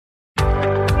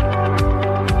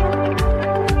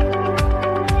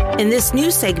In this new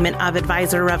segment of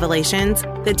Advisor Revelations,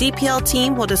 the DPL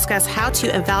team will discuss how to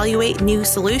evaluate new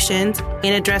solutions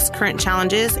and address current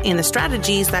challenges and the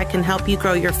strategies that can help you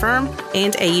grow your firm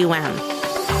and AUM.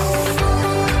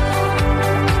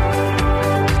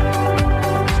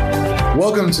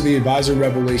 Welcome to the Advisor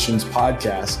Revelations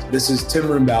podcast. This is Tim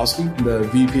Rembowski, the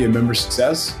VP of Member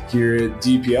Success here at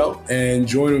DPL. And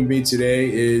joining with me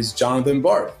today is Jonathan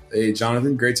Barth. Hey,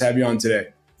 Jonathan, great to have you on today.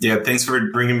 Yeah, thanks for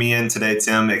bringing me in today,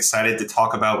 Tim. Excited to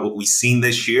talk about what we've seen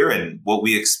this year and what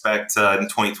we expect in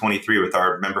 2023 with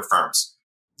our member firms.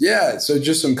 Yeah, so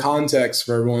just some context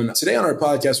for everyone. Today on our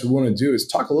podcast, what we want to do is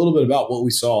talk a little bit about what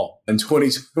we saw in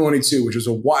 2022, which was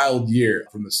a wild year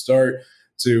from the start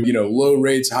to, low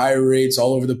rates, higher rates,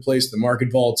 all over the place, the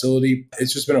market volatility.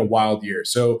 It's just been a wild year.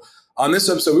 So on this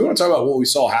episode, we want to talk about what we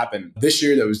saw happen this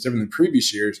year that was different than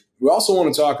previous years. We also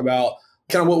want to talk about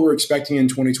kind of what we're expecting in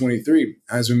 2023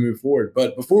 as we move forward.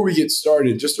 But before we get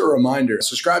started, just a reminder,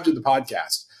 subscribe to the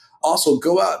podcast. Also,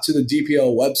 go out to the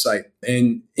DPL website,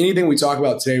 and anything we talk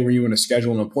about today where you want to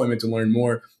schedule an appointment to learn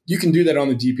more, you can do that on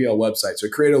the DPL website. So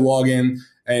create a login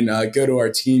and go to our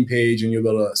team page, and you'll be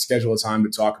able to schedule a time to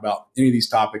talk about any of these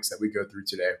topics that we go through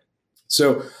today.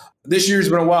 So this year's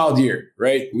been a wild year,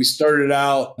 right? We started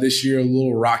out this year a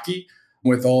little rocky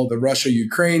with all the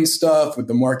Russia-Ukraine stuff, with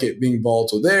the market being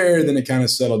volatile there. Then it kind of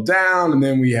settled down. And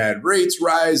then we had rates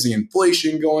rising,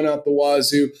 inflation going out the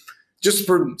wazoo. Just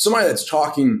for somebody that's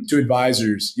talking to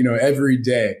advisors, every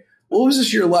day, what was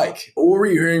this year like? What were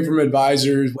you hearing from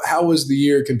advisors? How was the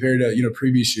year compared to,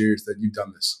 previous years that you've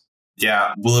done this?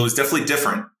 Yeah, well, it was definitely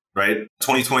different, right?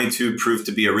 2022 proved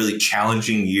to be a really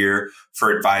challenging year for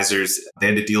advisors. They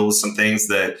had to deal with some things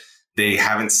that they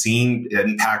haven't seen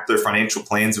impact their financial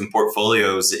plans and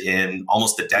portfolios in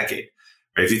almost a decade.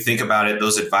 Right? If you think about it,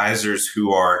 those advisors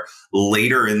who are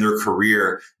later in their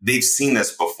career, they've seen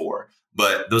this before.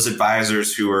 But those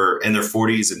advisors who are in their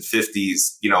 40s and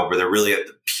 50s, where they're really at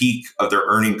the peak of their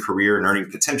earning career and earning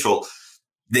potential,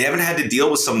 they haven't had to deal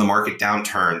with some of the market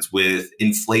downturns with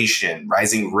inflation,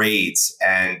 rising rates,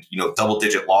 and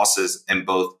double-digit losses in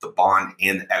both the bond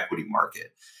and the equity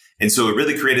market. And so it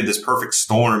really created this perfect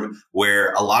storm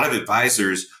where a lot of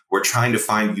advisors were trying to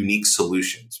find unique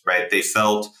solutions, right? They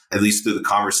felt, at least through the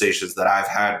conversations that I've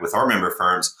had with our member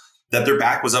firms, that their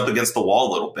back was up against the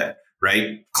wall a little bit,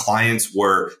 right? Clients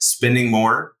were spending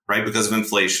more, right, because of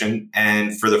inflation.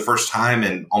 And for the first time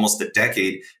in almost a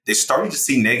decade, they started to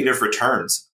see negative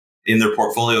returns in their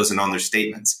portfolios and on their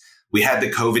statements. We had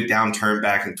the COVID downturn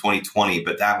back in 2020,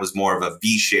 but that was more of a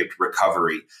V-shaped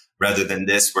recovery rather than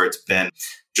this, where it's been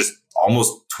just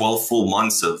almost 12 full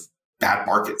months of bad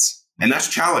markets. And that's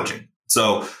challenging.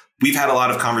 So we've had a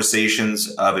lot of conversations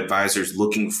of advisors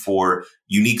looking for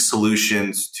unique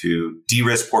solutions to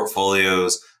de-risk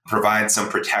portfolios, provide some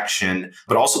protection,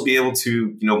 but also be able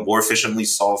to, more efficiently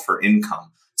solve for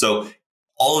income. So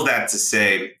all of that to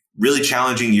say, really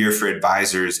challenging year for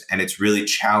advisors. And it's really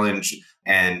challenged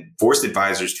and forced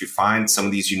advisors to find some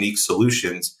of these unique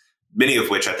solutions, many of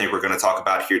which I think we're going to talk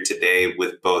about here today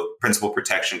with both principal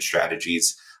protection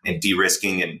strategies and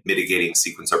de-risking and mitigating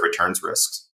sequence of returns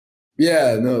risks.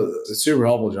 Yeah, no, it's super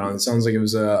helpful, John. It sounds like it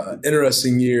was an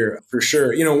interesting year for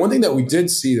sure. One thing that we did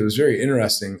see that was very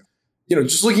interesting,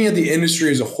 just looking at the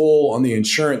industry as a whole on the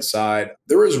insurance side,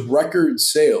 there was record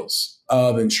sales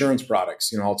of insurance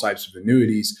products, all types of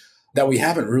annuities that we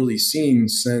haven't really seen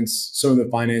since some of the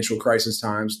financial crisis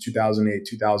times, 2008,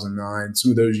 2009,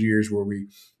 some of those years where we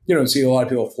see a lot of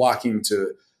people flocking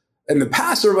to, in the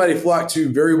past, everybody flocked to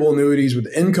variable annuities with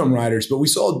income riders, but we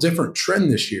saw a different trend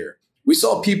this year. We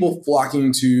saw people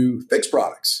flocking to fixed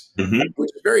products,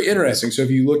 which is very interesting. So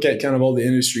if you look at kind of all the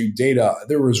industry data,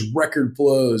 there was record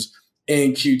flows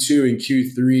in Q2 and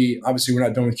Q3. Obviously, we're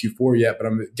not done with Q4 yet, but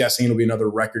I'm guessing it'll be another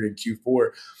record in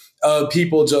Q4 of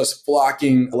people just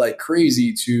flocking like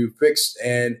crazy to fixed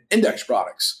and index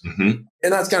products. And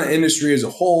that's kind of industry as a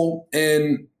whole.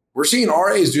 And we're seeing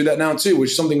RIAs do that now too, which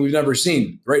is something we've never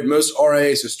seen, right? Most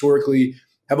RIAs historically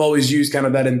have always used kind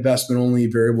of that investment only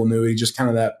variable annuity, just kind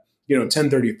of that,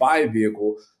 1035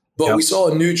 vehicle. But we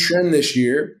saw a new trend this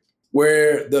year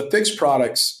where the fixed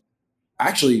products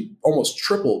actually almost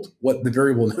tripled what the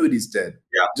variable annuities did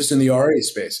just in the RIA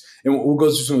space. And we'll go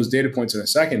through some of those data points in a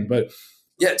second. But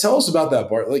yeah, tell us about that,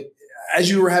 Bart. Like, as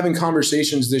you were having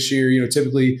conversations this year,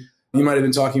 typically you might have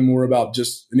been talking more about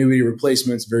just annuity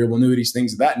replacements, variable annuities,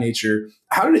 things of that nature.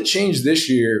 How did it change this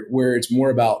year where it's more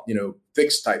about,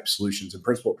 fixed type solutions and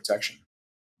principal protection?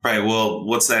 Right. Well,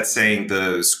 what's that saying?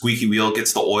 The squeaky wheel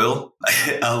gets the oil.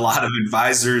 A lot of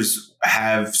advisors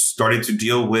have started to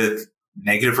deal with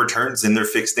negative returns in their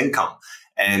fixed income.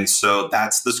 And so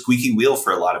that's the squeaky wheel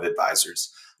for a lot of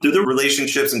advisors. They're the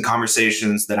relationships and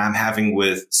conversations that I'm having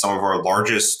with some of our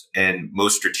largest and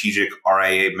most strategic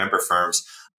RIA member firms.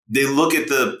 They look at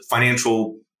the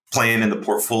financial plan and the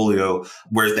portfolio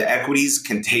where the equities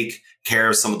can take care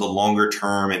of some of the longer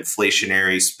term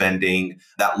inflationary spending,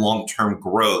 that long-term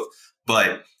growth.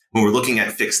 But when we're looking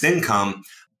at fixed income,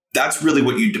 that's really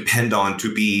what you depend on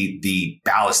to be the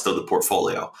ballast of the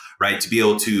portfolio, right? To be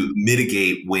able to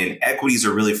mitigate when equities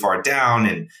are really far down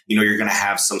and, you're going to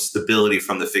have some stability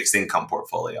from the fixed income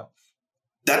portfolio.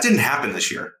 That didn't happen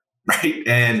this year, right?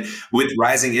 And with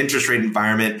rising interest rate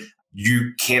environment,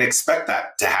 you can't expect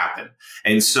that to happen.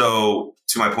 And so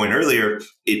to my point earlier,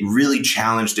 it really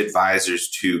challenged advisors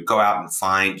to go out and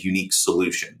find unique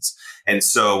solutions. And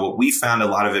so what we found a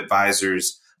lot of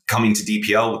advisors coming to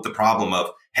DPL with the problem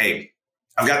of, hey,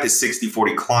 I've got this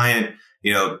 60-40 client,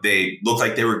 they look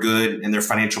like they were good in their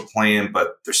financial plan,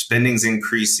 but their spending's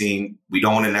increasing. We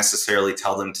don't want to necessarily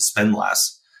tell them to spend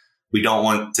less. We don't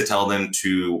want to tell them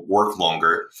to work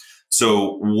longer.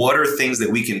 So what are things that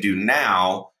we can do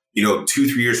now,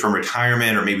 2-3 years from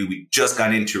retirement, or maybe we just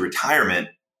got into retirement?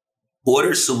 What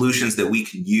are solutions that we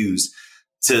can use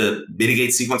to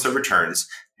mitigate sequence of returns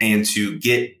and to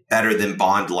get better than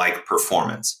bond-like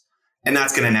performance? And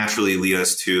that's going to naturally lead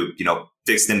us to,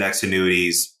 fixed index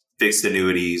annuities, fixed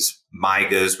annuities,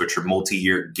 MYGAs, which are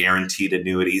multi-year guaranteed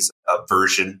annuities, a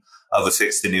version of a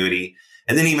fixed annuity,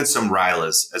 and then even some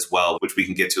RIAs as well, which we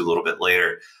can get to a little bit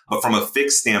later. But from a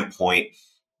fixed standpoint,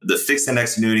 the fixed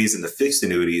index annuities and the fixed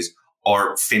annuities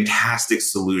are fantastic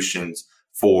solutions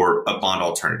for a bond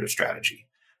alternative strategy,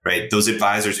 right? Those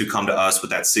advisors who come to us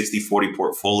with that 60-40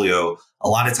 portfolio, a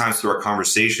lot of times through our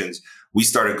conversations, we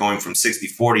started going from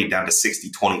 60-40 down to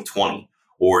 60-20-20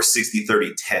 or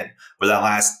 60-30-10, where that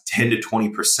last 10 to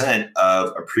 20% of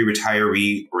a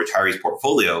pre-retiree or retiree's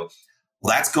portfolio,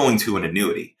 well, that's going to an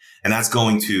annuity. And that's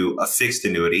going to a fixed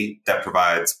annuity that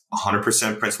provides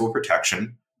 100% principal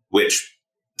protection, which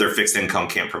their fixed income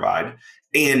can't provide.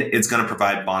 And it's going to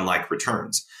provide bond-like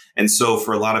returns. And so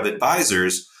for a lot of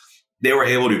advisors, they were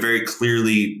able to very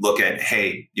clearly look at,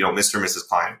 hey, Mr. and Mrs.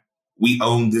 Client, we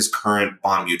own this current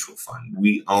bond mutual fund.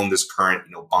 We own this current,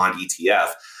 bond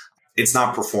ETF. It's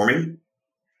not performing,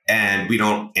 and we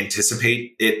don't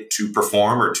anticipate it to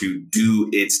perform or to do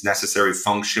its necessary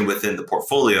function within the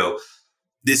portfolio.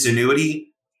 This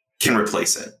annuity can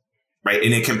replace it, right?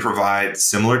 And it can provide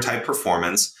similar type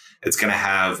performance. It's going to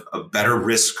have a better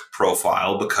risk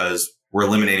profile because we're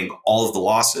eliminating all of the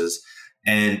losses.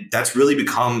 And that's really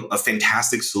become a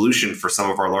fantastic solution for some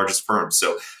of our largest firms.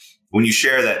 So when you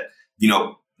share that,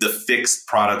 the fixed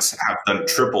products have done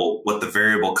triple what the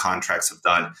variable contracts have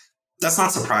done, that's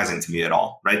not surprising to me at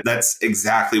all, right? That's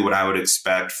exactly what I would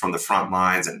expect from the front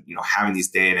lines and, having these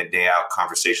day in and day out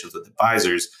conversations with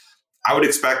advisors. I would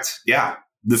expect,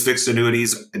 the fixed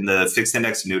annuities and the fixed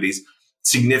index annuities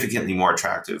significantly more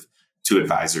attractive to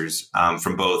advisors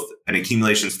from both an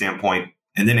accumulation standpoint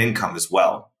and then income as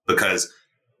well, because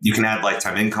you can add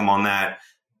lifetime income on that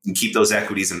and keep those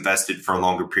equities invested for a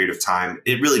longer period of time.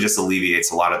 It really just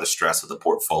alleviates a lot of the stress of the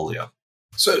portfolio.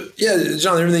 So,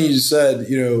 John, everything you just said,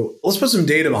 let's put some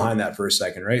data behind that for a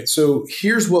second, right? So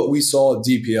here's what we saw at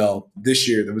DPL this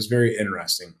year that was very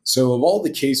interesting. So of all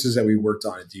the cases that we worked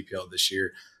on at DPL this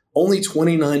year, only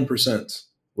 29%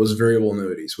 was variable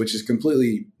annuities, which is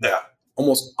completely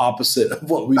almost opposite of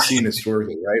what we've seen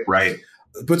historically, right? Right.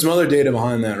 Put some other data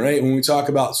behind that, right? When we talk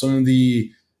about some of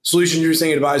the solutions you're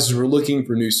saying, advisors were looking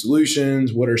for new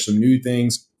solutions. What are some new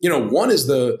things? One is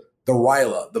the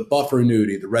RILA, the buffer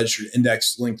annuity, the registered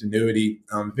index linked annuity.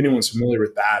 If anyone's familiar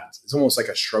with that, it's almost like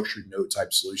a structured note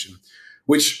type solution,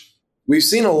 which we've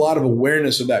seen a lot of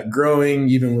awareness of that growing,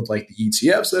 even with like the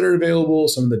ETFs that are available,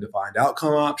 some of the defined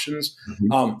outcome options.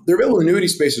 The variable annuity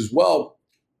space as well.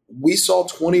 We saw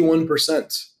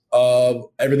 21% of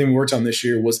everything we worked on this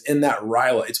year was in that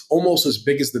RILA. It's almost as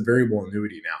big as the variable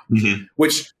annuity now,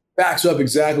 which backs up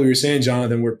exactly what you're saying,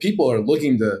 Jonathan, where people are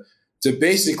looking to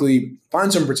basically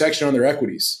find some protection on their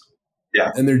equities. Yeah.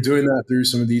 And they're doing that through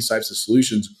some of these types of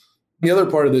solutions. The other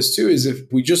part of this too is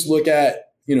if we just look at,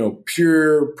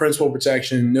 pure principal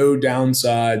protection, no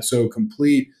downside, so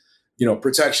complete,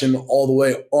 protection all the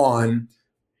way on,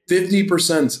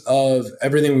 50% of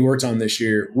everything we worked on this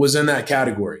year was in that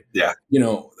category. Yeah.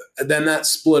 Then that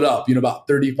split up, about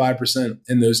 35%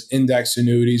 in those index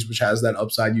annuities, which has that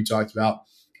upside you talked about,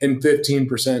 and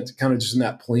 15% kind of just in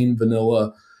that plain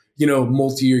vanilla,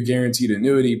 multi-year guaranteed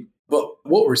annuity. But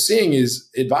what we're seeing is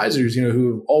advisors,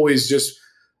 who have always just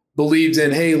believed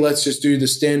in, hey, let's just do the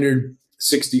standard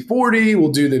 60-40.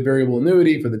 We'll do the variable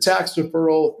annuity for the tax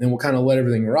deferral and we'll kind of let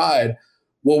everything ride.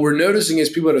 what we're noticing is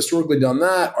people that historically done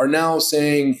that are now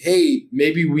saying, hey,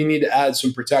 maybe we need to add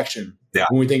some protection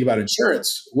when we think about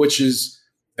insurance, which is,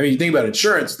 I mean, you think about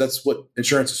insurance, that's what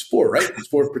insurance is for, right? It's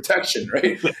for protection,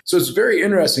 right? So it's very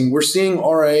interesting. We're seeing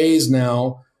RIAs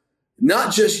now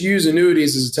not just use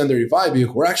annuities as a 1035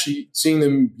 vehicle, we're actually seeing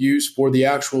them used for the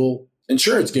actual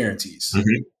insurance guarantees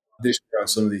this year on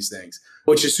some of these things,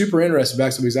 which is super interesting.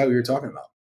 Back to exactly what you're talking about.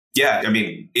 Yeah, I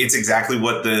mean, it's exactly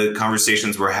what the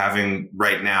conversations we're having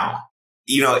right now.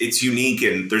 You know, it's unique,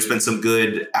 and there's been some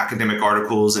good academic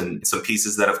articles and some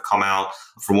pieces that have come out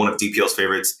from one of DPL's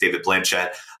favorites, David Blanchett.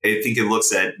 I think it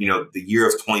looks at, you know, the year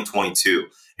of 2022,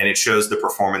 and it shows the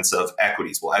performance of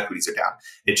equities. Well, equities are down.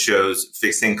 It shows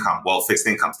fixed income. Well, fixed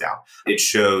income's down. It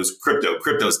shows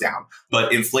crypto's down,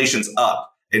 but inflation's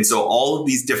up. And so all of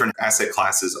these different asset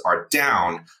classes are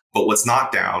down, but what's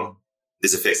not down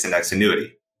is a fixed index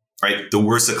annuity. Right? The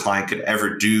worst a client could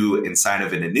ever do inside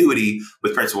of an annuity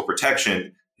with principal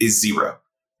protection is zero,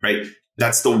 right?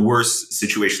 That's the worst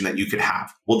situation that you could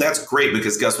have. Well, that's great,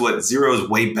 because guess what? Zero is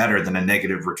way better than a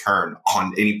negative return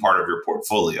on any part of your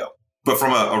portfolio. But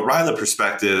from a RILA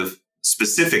perspective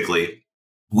specifically,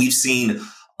 we've seen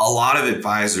a lot of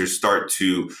advisors start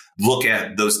to look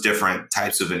at those different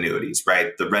types of annuities,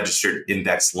 right? The registered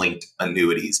index linked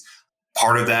annuities.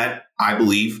 Part of that, I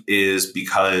believe, is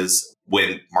because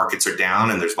when markets are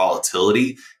down and there's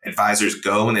volatility, advisors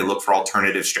go and they look for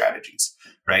alternative strategies,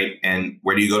 right? And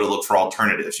where do you go to look for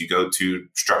alternatives? You go to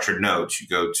structured notes, you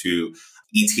go to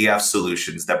ETF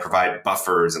solutions that provide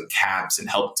buffers and caps and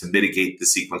help to mitigate the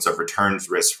sequence of returns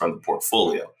risk from the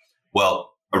portfolio.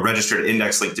 Well, a registered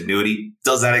index linked annuity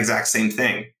does that exact same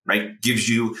thing, right? Gives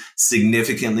you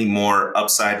significantly more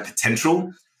upside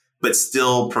potential, but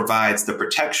still provides the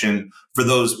protection for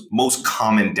those most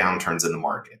common downturns in the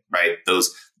market, right?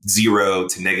 Those 0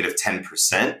 to negative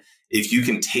 10%. If you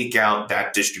can take out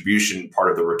that distribution part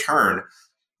of the return,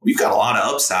 we've got a lot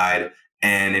of upside.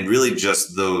 And in really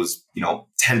just those,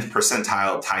 10th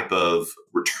percentile type of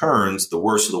returns, the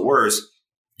worst of the worst,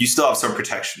 you still have some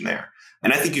protection there.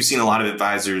 And I think you've seen a lot of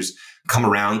advisors come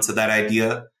around to that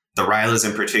idea. The RILAs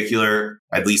in particular,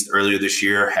 at least earlier this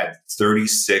year, had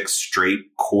 36 straight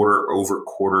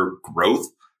quarter-over-quarter growth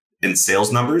in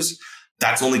sales numbers.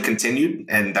 That's only continued,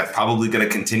 and that's probably going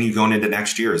to continue going into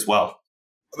next year as well.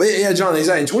 But yeah, John,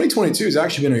 exactly. And 2022 has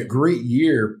actually been a great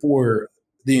year for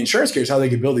the insurance carriers, how they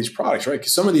can build these products, right?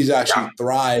 Because some of these actually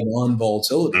thrive on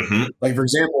volatility. Like, for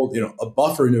example, a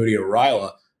buffer annuity or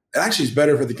RILA, it actually is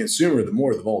better for the consumer the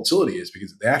more the volatility is,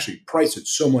 because they actually price it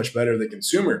so much better to the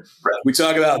consumer. Right. We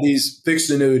talk about these fixed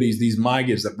annuities, these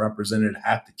MYGAs that represented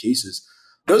half the cases.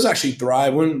 Those actually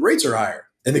thrive when rates are higher.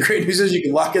 And the great news is you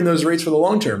can lock in those rates for the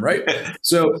long term, right?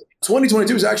 So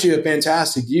 2022 is actually a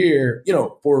fantastic year,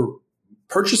 for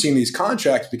purchasing these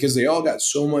contracts, because they all got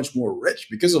so much more rich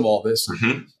because of all this.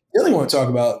 The other thing I want to talk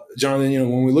about, Jonathan,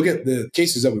 when we look at the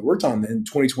cases that we worked on in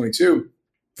 2022,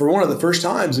 for one of the first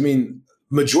times,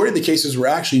 majority of the cases were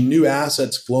actually new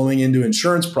assets flowing into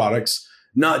insurance products,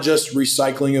 not just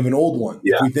recycling of an old one.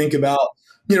 Yeah. If we think about,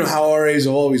 how RIAs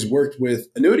have always worked with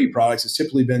annuity products, it's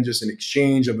typically been just an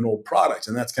exchange of an old product.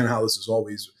 And that's kind of how this has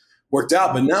always worked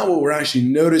out. But now what we're actually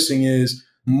noticing is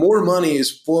more money is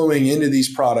flowing into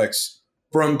these products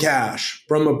from cash,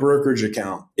 from a brokerage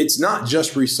account. It's not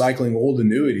just recycling old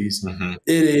annuities.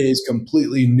 It is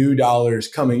completely new dollars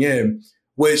coming in,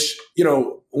 which,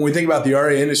 when we think about the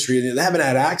RIA industry, they haven't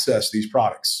had access to these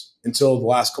products until the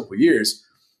last couple of years.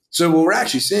 So what we're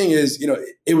actually seeing is,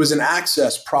 it was an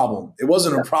access problem. It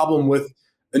wasn't a problem with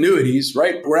annuities,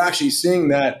 right? We're actually seeing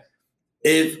that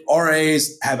if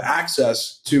RIAs have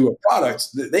access to a product,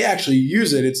 they actually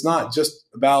use it. It's not just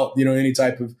about, any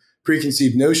type of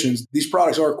preconceived notions. These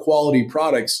products are quality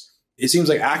products. It seems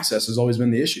like access has always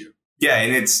been the issue. Yeah,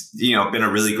 and it's been a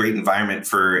really great environment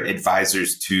for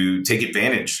advisors to take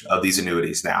advantage of these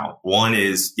annuities now. One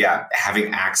is,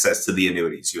 having access to the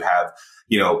annuities. You have,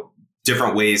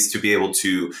 different ways to be able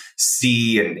to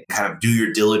see and kind of do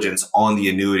your diligence on the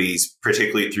annuities,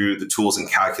 particularly through the tools and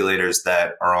calculators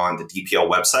that are on the DPL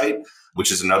website,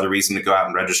 which is another reason to go out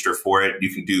and register for it.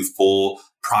 You can do full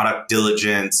product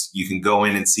diligence. You can go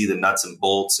in and see the nuts and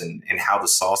bolts and how the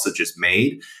sausage is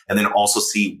made, and then also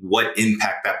see what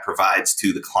impact that provides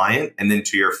to the client and then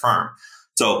to your firm.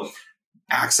 So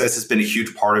access has been a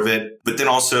huge part of it. But then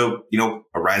also,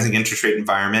 a rising interest rate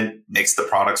environment makes the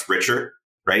products richer,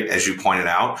 right? As you pointed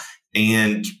out.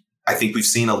 And I think we've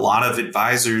seen a lot of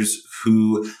advisors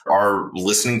who are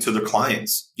listening to their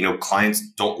clients. Clients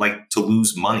don't like to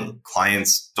lose money.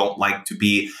 Clients don't like to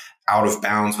be out of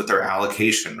bounds with their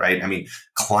allocation, right? I mean,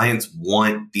 clients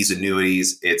want these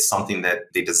annuities. It's something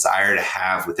that they desire to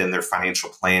have within their financial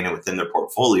plan and within their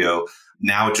portfolio.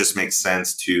 Now it just makes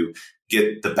sense to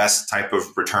get the best type of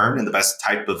return and the best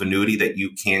type of annuity that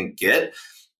you can get.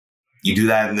 You do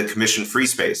that in the commission-free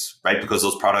space, right? Because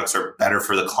those products are better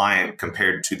for the client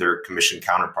compared to their commission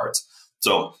counterparts.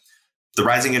 So the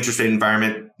rising interest rate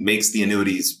environment makes the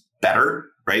annuities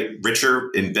better, right? Richer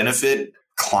in benefit.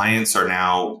 Clients are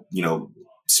now,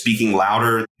 speaking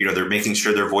louder. They're making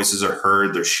sure their voices are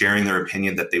heard. They're sharing their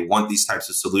opinion that they want these types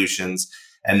of solutions.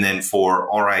 And then for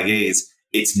RIAs,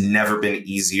 it's never been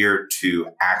easier to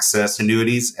access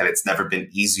annuities, and it's never been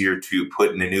easier to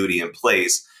put an annuity in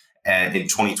place. And in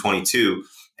 2022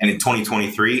 and in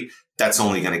 2023, that's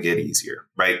only going to get easier,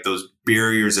 right? Those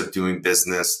barriers of doing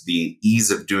business, the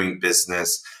ease of doing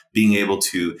business, being able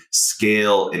to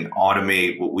scale and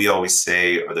automate what we always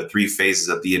say are the three phases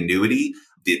of the annuity: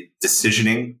 the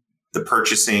decisioning, the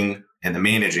purchasing, and the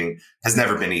managing has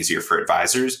never been easier for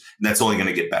advisors. And that's only going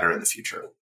to get better in the future.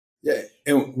 Yeah,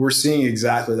 and we're seeing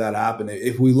exactly that happen.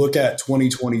 If we look at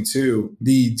 2022,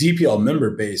 the DPL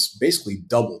member base basically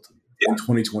doubled in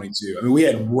 2022. I mean, we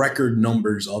had record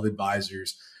numbers of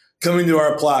advisors coming to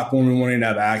our platform and wanting to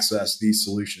have access to these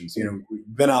solutions. We've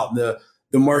been out in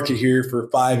the market here for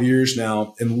 5 years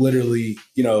now, and literally,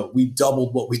 we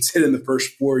doubled what we did in the first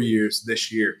 4 years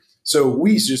this year. So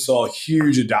we just saw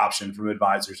huge adoption from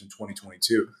advisors in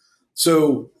 2022.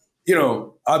 So,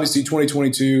 obviously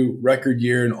 2022 record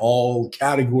year in all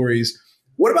categories.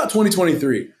 What about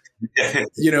 2023?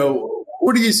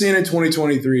 What are you seeing in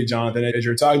 2023, Jonathan, as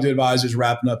you're talking to advisors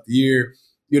wrapping up the year?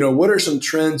 What are some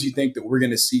trends you think that we're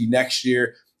going to see next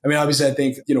year? I mean, obviously, I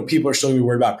think, people are still going to be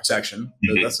worried about protection.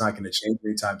 Mm-hmm. That's not going to change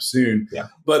anytime soon. Yeah.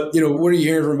 But, what are you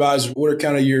hearing from advisors? What are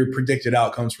kind of your predicted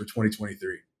outcomes for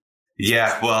 2023?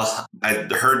 Yeah, well, I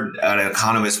heard an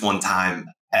economist one time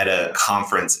at a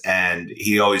conference, and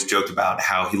he always joked about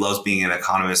how he loves being an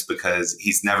economist because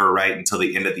he's never right until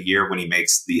the end of the year when he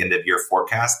makes the end of year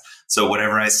forecast. So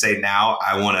whatever I say now,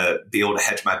 I want to be able to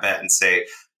hedge my bet and say,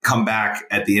 come back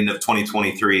at the end of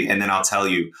 2023, and then I'll tell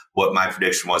you what my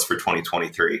prediction was for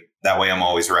 2023. That way I'm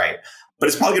always right. But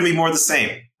it's probably going to be more of the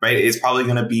same, right? It's probably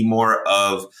going to be more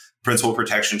of principal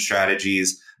protection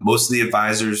strategies. Most of the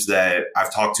advisors that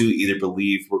I've talked to either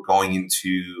believe we're going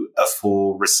into a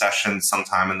full recession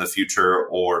sometime in the future,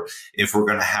 or if we're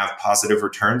going to have positive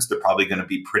returns, they're probably going to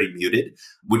be pretty muted,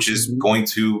 which is going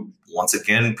to, once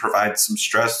again, provide some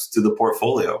stress to the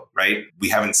portfolio, right? We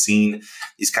haven't seen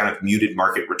these kind of muted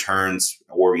market returns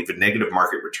or even negative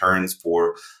market returns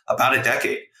for about a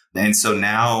decade. And so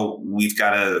now we've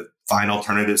got to find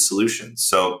alternative solutions.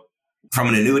 So from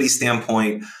an annuity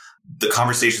standpoint, the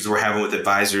conversations we're having with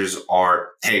advisors are,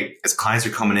 hey, as clients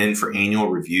are coming in for annual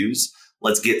reviews,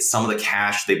 let's get some of the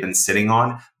cash they've been sitting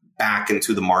on back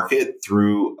into the market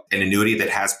through an annuity that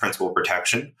has principal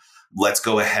protection. Let's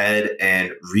go ahead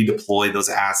and redeploy those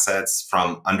assets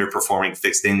from underperforming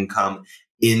fixed income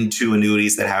into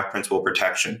annuities that have principal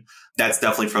protection. That's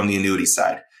definitely from the annuity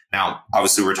side. Now,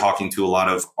 obviously, we're talking to a lot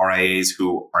of RIAs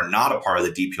who are not a part of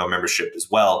the DPL membership as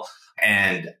well.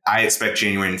 And I expect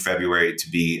January and February to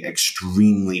be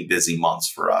extremely busy months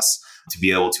for us to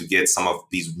be able to get some of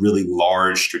these really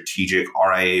large strategic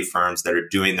RIA firms that are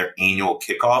doing their annual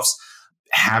kickoffs,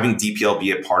 having DPL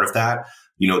be a part of that,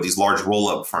 these large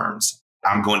roll-up firms.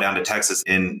 I'm going down to Texas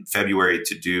in February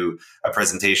to do a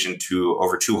presentation to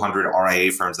over 200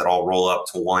 RIA firms that all roll up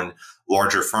to one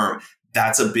larger firm.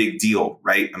 That's a big deal,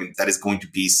 right? I mean, that is going to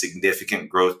be significant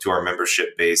growth to our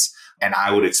membership base. And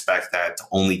I would expect that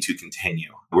only to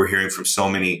continue. We're hearing from so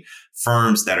many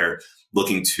firms that are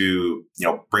looking to,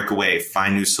 break away,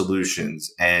 find new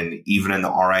solutions, and even in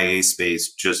the RIA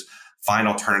space, just find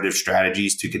alternative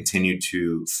strategies to continue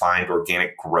to find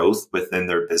organic growth within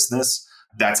their business.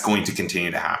 That's going to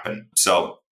continue to happen.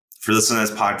 So for listening to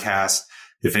this podcast,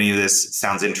 if any of this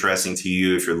sounds interesting to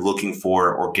you, if you're looking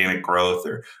for organic growth,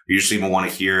 or you just even want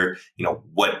to hear,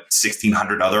 what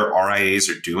 1,600 other RIAs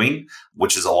are doing,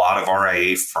 which is a lot of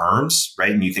RIA firms,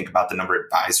 right? And you think about the number of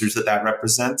advisors that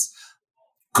represents,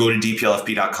 go to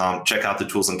dplfp.com, check out the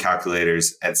tools and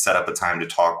calculators, and set up a time to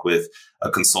talk with a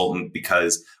consultant,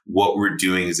 because what we're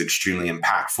doing is extremely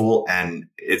impactful and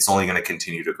it's only going to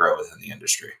continue to grow within the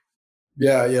industry.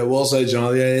 Yeah. Well said,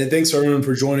 Jonathan. And thanks everyone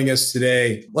for joining us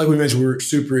today. Like we mentioned, we're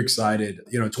super excited.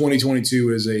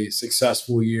 2022 is a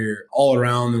successful year all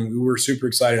around, and we were super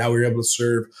excited how we were able to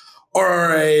serve our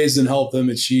RIAs and help them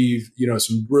achieve,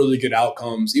 some really good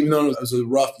outcomes. Even though it was a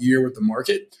rough year with the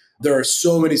market, there are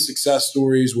so many success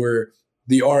stories where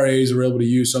the RIAs are able to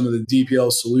use some of the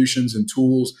DPL solutions and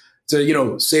tools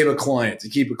to, save a client, to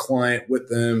keep a client with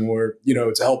them, or,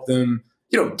 to help them,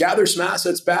 gather some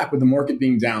assets back with the market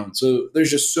being down. So there's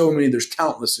just there's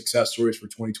countless success stories for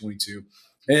 2022.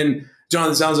 And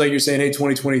Jonathan, it sounds like you're saying, hey,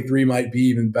 2023 might be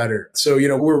even better. So,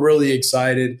 we're really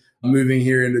excited moving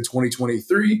here into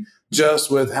 2023,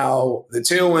 just with how the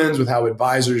tailwinds, with how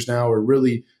advisors now are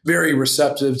really very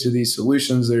receptive to these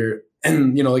solutions there.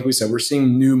 And, like we said, we're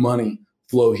seeing new money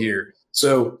flow here.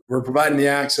 So we're providing the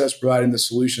access, providing the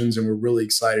solutions, and we're really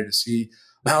excited to see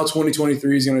how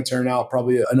 2023 is going to turn out,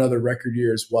 probably another record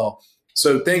year as well.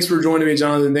 So thanks for joining me,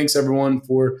 Jonathan. Thanks, everyone,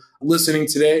 for listening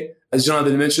today. As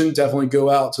Jonathan mentioned, definitely go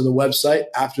out to the website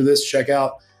after this, check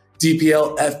out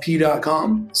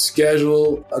dplfp.com,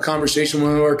 schedule a conversation with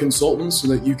one of our consultants so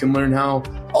that you can learn how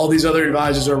all these other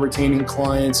advisors are retaining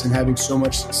clients and having so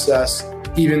much success,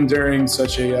 even during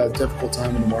such a difficult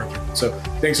time in the market. So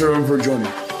thanks, everyone, for joining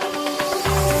me.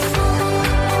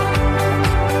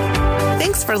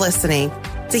 Thanks for listening.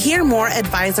 To hear more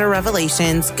advisor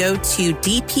revelations, go to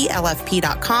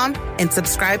dplfp.com and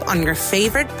subscribe on your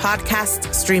favorite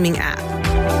podcast streaming app.